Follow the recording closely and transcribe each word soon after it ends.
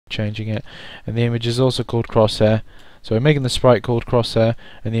changing it, and the image is also called crosshair. So we're making the sprite called crosshair,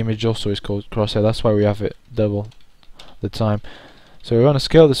 and the image also is called crosshair. That's why we have it double the time. So we want to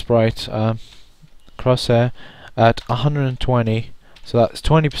scale the sprite crosshair at 120, so that's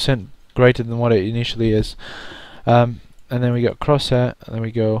 20% greater than what it initially is. And then we got crosshair, and then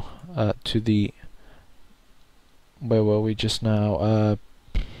we go to the, where were we just now?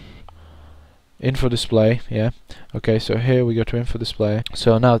 Info display, yeah. Okay, so here we go to info display.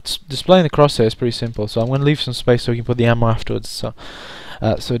 So now it's displaying the crosshair is pretty simple. So I'm going to leave some space so we can put the ammo afterwards. So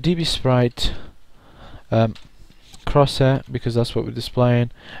db sprite crosshair, because that's what we're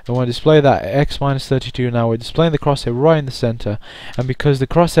displaying. And when we display that x minus 32, now we're displaying the crosshair right in the center. And because the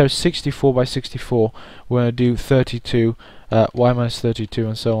crosshair is 64 by 64, we're going to do 32 y minus 32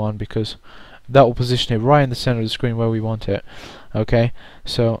 and so on, because that will position it right in the center of the screen where we want it. Okay,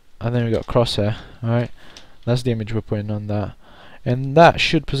 so and then we got crosshair. Alright, that's the image we're putting on that, and that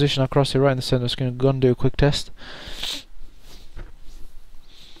should position our crosshair right in the center. I'm just going to go and do a quick test.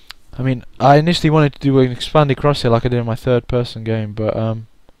 I mean, I initially wanted to do an expanded crosshair like I did in my third person game, but yeah,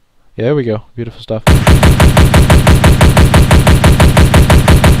 there we go, beautiful stuff.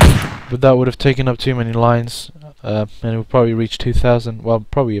 But that would have taken up too many lines, and it would probably reach 2000, well,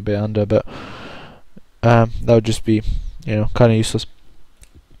 probably a bit under, but that would just be, you know, kind of useless,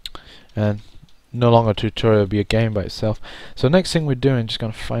 and no longer a tutorial, be a game by itself. So next thing we're doing, just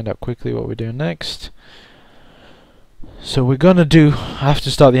gonna find out quickly what we're doing next. So we're gonna have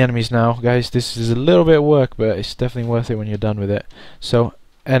to start the enemies now, guys. This is a little bit of work, but it's definitely worth it when you're done with it. So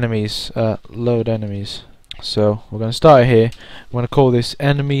enemies, load enemies. So we're gonna start here. I'm gonna call this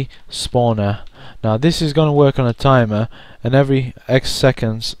enemy spawner. Now this is gonna work on a timer, and every X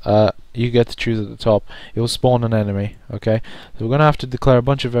seconds you get to choose at the top, it will spawn an enemy. Okay, so we're gonna have to declare a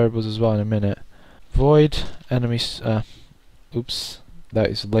bunch of variables as well in a minute. Void enemies, oops, that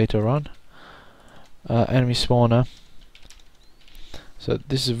is later on. Enemy spawner. So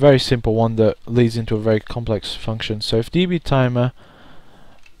this is a very simple one that leads into a very complex function. So if db timer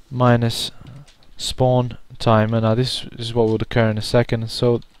minus spawn timer, now this is what would occur in a second,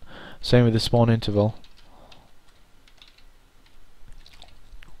 so same with the spawn interval.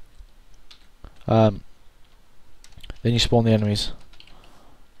 Then you spawn the enemies.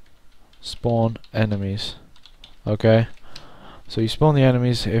 Spawn enemies. Okay, so you spawn the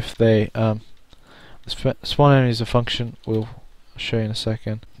enemies if they spawn enemies is a function we'll show you in a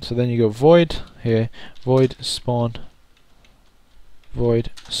second. So then you go void here, void spawn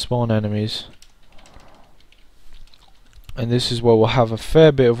enemies, and this is where we'll have a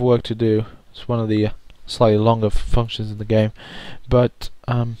fair bit of work to do. It's one of the slightly longer functions in the game, but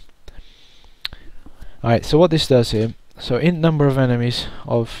alright, so what this does here, so int number of enemies,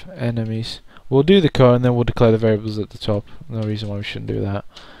 we'll do the code and then we'll declare the variables at the top. No reason why we shouldn't do that.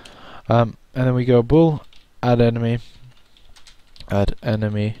 And then we go bool add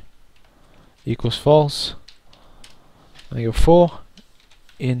enemy equals false, and you go for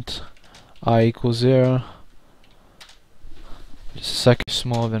int I equals 0, just a second,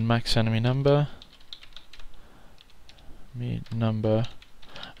 smaller than max enemy number, and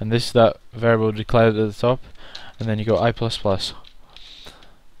this is that variable declared at the top, and then you go I++.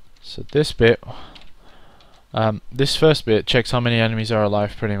 So this bit, this first bit checks how many enemies are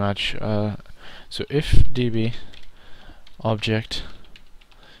alive pretty much. So if db object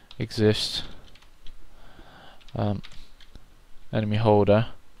exists enemy holder,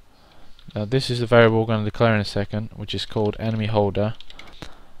 now this is the variable we're going to declare in a second, which is called enemy holder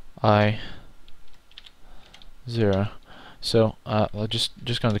I 0. So I'm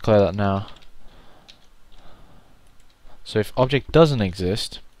just going to declare that now. So if object doesn't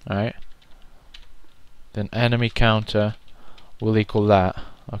exist, alright, then enemy counter will equal that,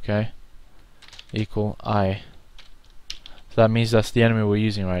 okay, equal I. So that means that's the enemy we're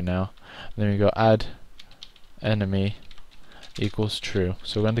using right now. And then we go add enemy equals true.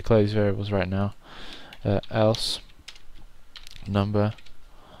 So we're going to declare these variables right now. Else number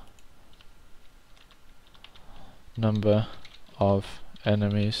of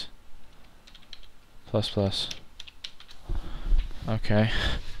enemies ++. Okay.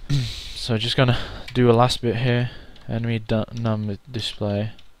 So just gonna do a last bit here. Enemy number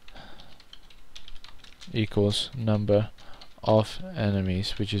display equals number of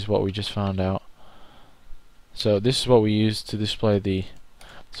enemies, which is what we just found out. So this is what we use to display the.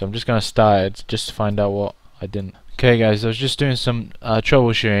 So I'm just gonna start it just to find out what I didn't. Okay guys, I was just doing some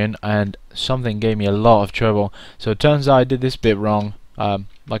troubleshooting and something gave me a lot of trouble. So it turns out I did this bit wrong.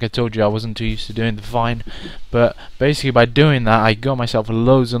 Like I told you, I wasn't too used to doing the find, but basically by doing that I got myself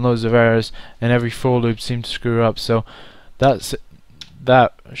loads and loads of errors, and every for loop seemed to screw up. So that's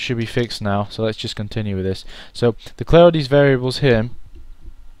that should be fixed now, so let's just continue with this. So declare all these variables here.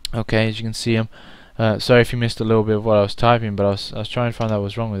 Okay, as you can see them. Sorry if you missed a little bit of what I was typing, but I was trying to find out what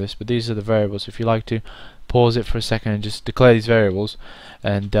was wrong with this. But these are the variables. If you like to pause it for a second and just declare these variables,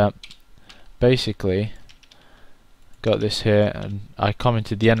 and basically got this here, and I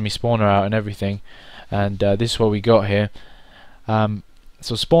commented the enemy spawner out and everything, and this is what we got here.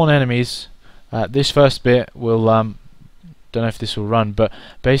 So spawn enemies. This first bit will don't know if this will run, but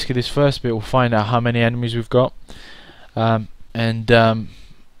basically this first bit will find out how many enemies we've got,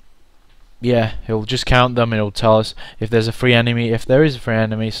 yeah, it'll just count them and it'll tell us if there's a free enemy. If there is a free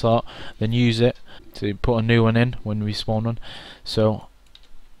enemy slot, then use it to put a new one in when we spawn one. So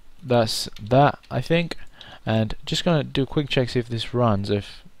that's that, I think. And just gonna do a quick check, see if this runs.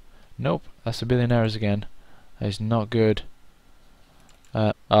 If nope, that's a billion errors again. That is not good.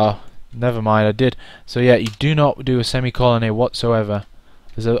 Oh, never mind, I did. So yeah, you do not do a semicolon here whatsoever,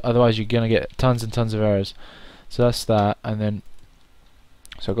 otherwise you're gonna get tons and tons of errors. So that's that. And then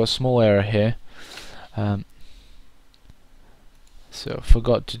so I've got a small error here. So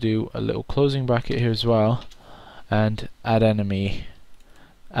forgot to do a little closing bracket here as well, and add enemy.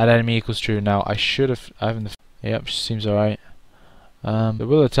 Add enemy equals true. Now I should have. I haven't. Yep, seems alright. But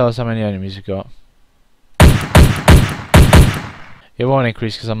will it tell us how many enemies we've got? It won't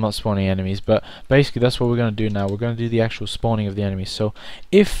increase because I'm not spawning enemies, but basically that's what we're going to do now. We're going to do the actual spawning of the enemies. So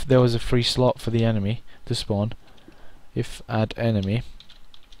if there was a free slot for the enemy to spawn, if add enemy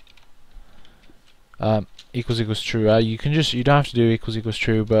equals true, you don't have to do equals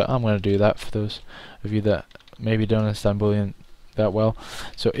true, but I'm going to do that for those of you that maybe don't understand Boolean that well.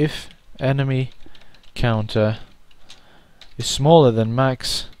 So if enemy counter is smaller than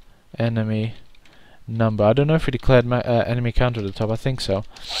max enemy number. I don't know if we declared enemy counter at the top. I think so.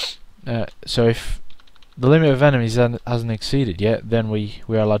 So if the limit of enemies hasn't exceeded yet, then we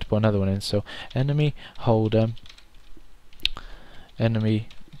are allowed to put another one in. So enemy holder enemy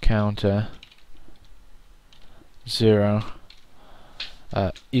counter 0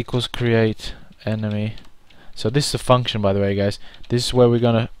 equals create enemy. So this is a function, by the way, guys. This is where we're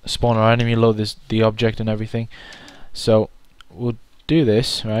gonna spawn our enemy, load the object and everything. So we'll do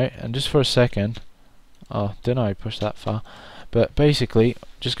this, right? And just for a second. Oh, don't know I pushed that far, but basically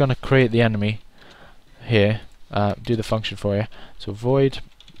just gonna create the enemy here, do the function for you. So void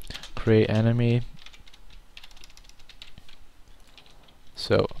create enemy.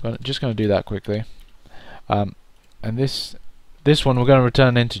 So just gonna do that quickly, and this one we're gonna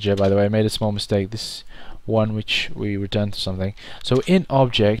return an integer. By the way, I made a small mistake. This one which we returned something. So in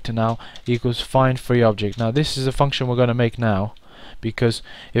object now equals find free object. Now this is a function we're gonna make now, because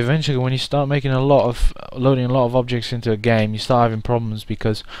eventually when you start making loading a lot of objects into a game, you start having problems,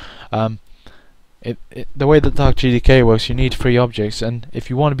 because the way that Dark GDK works, you need free objects, and if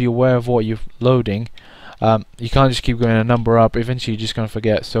you want to be aware of what you're loading, you can't just keep going a number up. Eventually you're just going to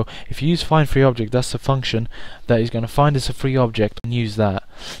forget. So if you use find free object, that's the function that is going to find us a free object and use that.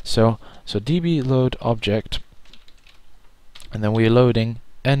 So db load object, and then we're loading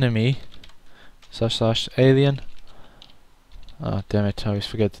enemy / alien. Oh damn it, I always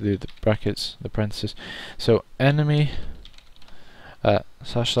forget to do the brackets, the parentheses. So enemy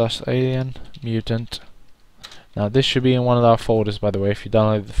 / alien mutant. Now this should be in one of our folders, by the way. If you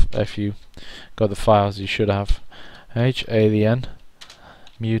download if you got the files, you should have alien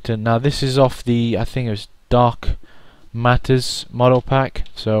mutant. Now this is off the, I think it was Dark Matters model pack,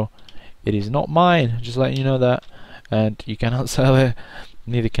 so it is not mine, just letting you know that, and you cannot sell it,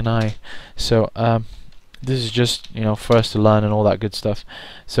 neither can I. So this is just, you know, for us to learn and all that good stuff.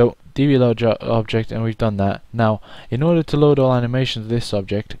 So db load object, and we've done that. Now in order to load all animations of this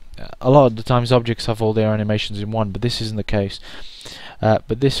object, a lot of the times objects have all their animations in one, but this isn't the case.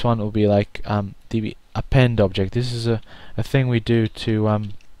 But this one will be like db append object. This is a thing we do to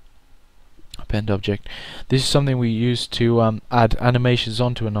append object. This is something we use to add animations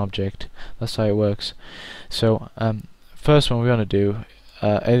onto an object. That's how it works. So first one we're going to do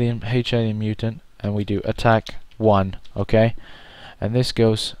alien mutant, and we do attack 1, okay, and this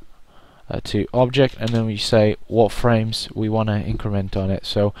goes to object, and then we say what frames we want to increment on it.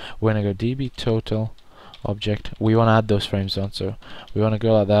 So we're going to go db total object, we want to add those frames on, so we want to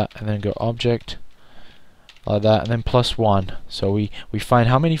go like that, and then go object like that, and then +1. So we find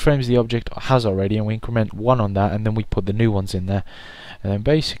how many frames the object has already, and we increment 1 on that, and then we put the new ones in there. And then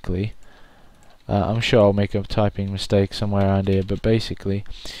basically I'm sure I'll make a typing mistake somewhere around here, but basically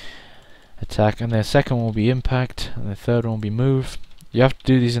attack, and the second one will be impact, and the third one will be move. You have to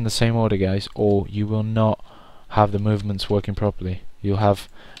do these in the same order, guys, or you will not have the movements working properly. You'll have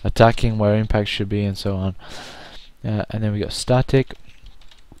attacking where impact should be, and so on. And then we got static,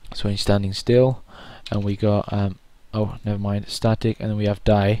 So when you're standing still, and we got oh, never mind, static, and then we have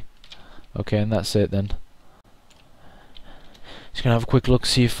die. Okay, and that's it then. Just gonna have a quick look,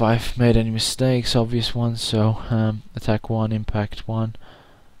 see if I've made any mistakes, obvious ones. So attack 1, impact 1,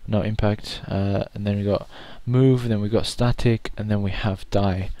 no impact, and then we got move, and then we got static, and then we have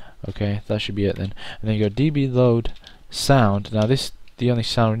die. Okay, that should be it then. And then you got DB load sound. Now this the only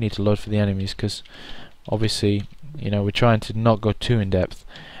sound we need to load for the enemies, because obviously, you know, we're trying to not go too in depth.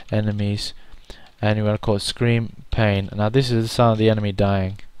 Enemies, and we're gonna call it scream pain. Now this is the sound of the enemy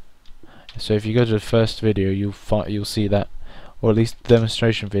dying. So if you go to the first video, you'll see that, or at least the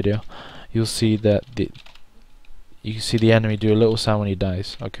demonstration video, you'll see that you can see the enemy do a little sound when he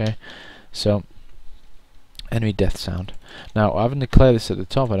dies. Okay, so enemy death sound. Now I haven't declared this at the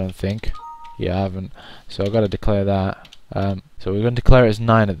top, I don't think. Yeah, I haven't. So I've got to declare that. So we're going to declare it as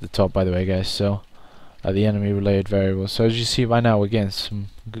 9 at the top, by the way, guys. So the enemy related variables. So as you see by now, we're getting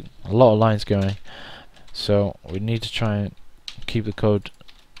a lot of lines going. So we need to try and keep the code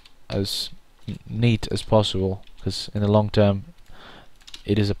as neat as possible, because in the long term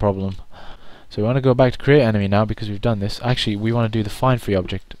it is a problem. So we want to go back to create enemy now, because we've done this. Actually, we want to do the find free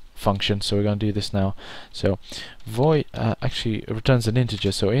object function, so we're going to do this now. So void actually it returns an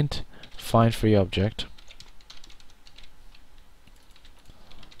integer, so int find free object.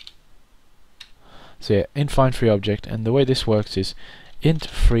 So yeah, int find free object, and the way this works is int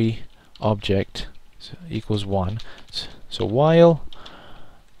free object equals 1. So while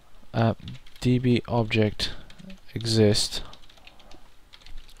db object exist,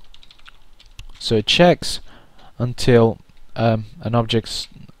 so it checks until until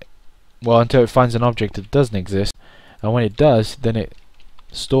it finds an object that doesn't exist, and when it does, then it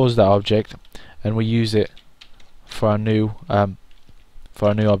stores that object, and we use it for our new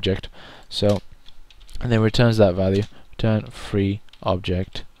object. So, and then returns that value, return free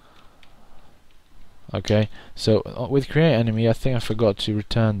object. Okay, so with create enemy, I think I forgot to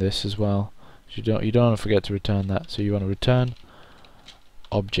return this as well. You don't want to forget to return that. So you want to return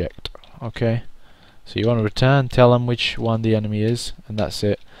object. Okay, so you want to return, tell them which one the enemy is, and that's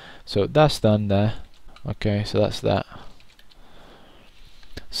it. So that's done there. Okay, so that's that.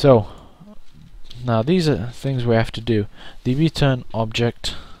 So now these are things we have to do. db turn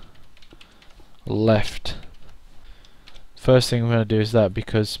object left. First thing we're going to do is that,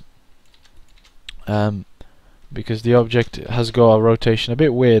 because the object has got a rotation a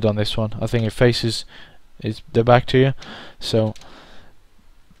bit weird on this one. I think it faces the back to you. So,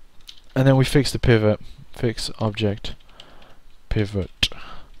 and then we fix the pivot. Fix object pivot.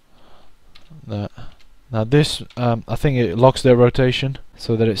 That. Now this, I think it locks their rotation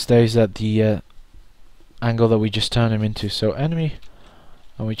so that it stays at the angle that we just turned him into. So enemy,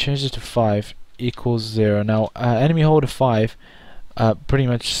 and we change it to 5 equals 0. Now enemy holder 5 pretty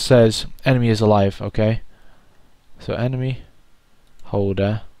much says enemy is alive. Okay, so enemy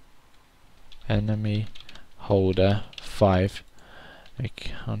holder 5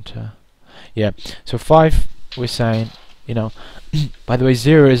 counter. Yeah, so 5 we're saying, you know, by the way,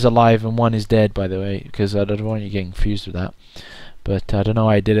 0 is alive and 1 is dead, by the way, because I don't want you getting confused with that. But I don't know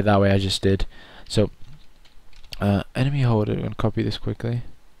why I did it that way, I just did. So enemy holder, I'm going to copy this quickly,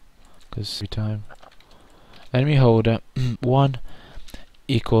 because every time enemy holder 1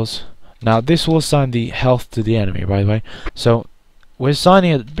 equals, now this will assign the health to the enemy, by the way. So we're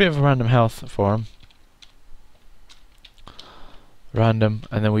assigning a bit of a random health for him, random,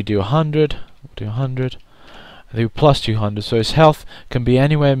 and then we do 100, we'll do 100, and do plus 200. So his health can be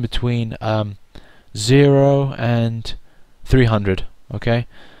anywhere in between 0 and 300. Okay,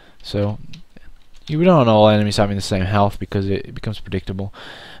 so you don't want all enemies having the same health, because it becomes predictable,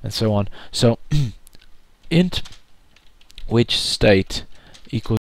 and so on. So int which state equals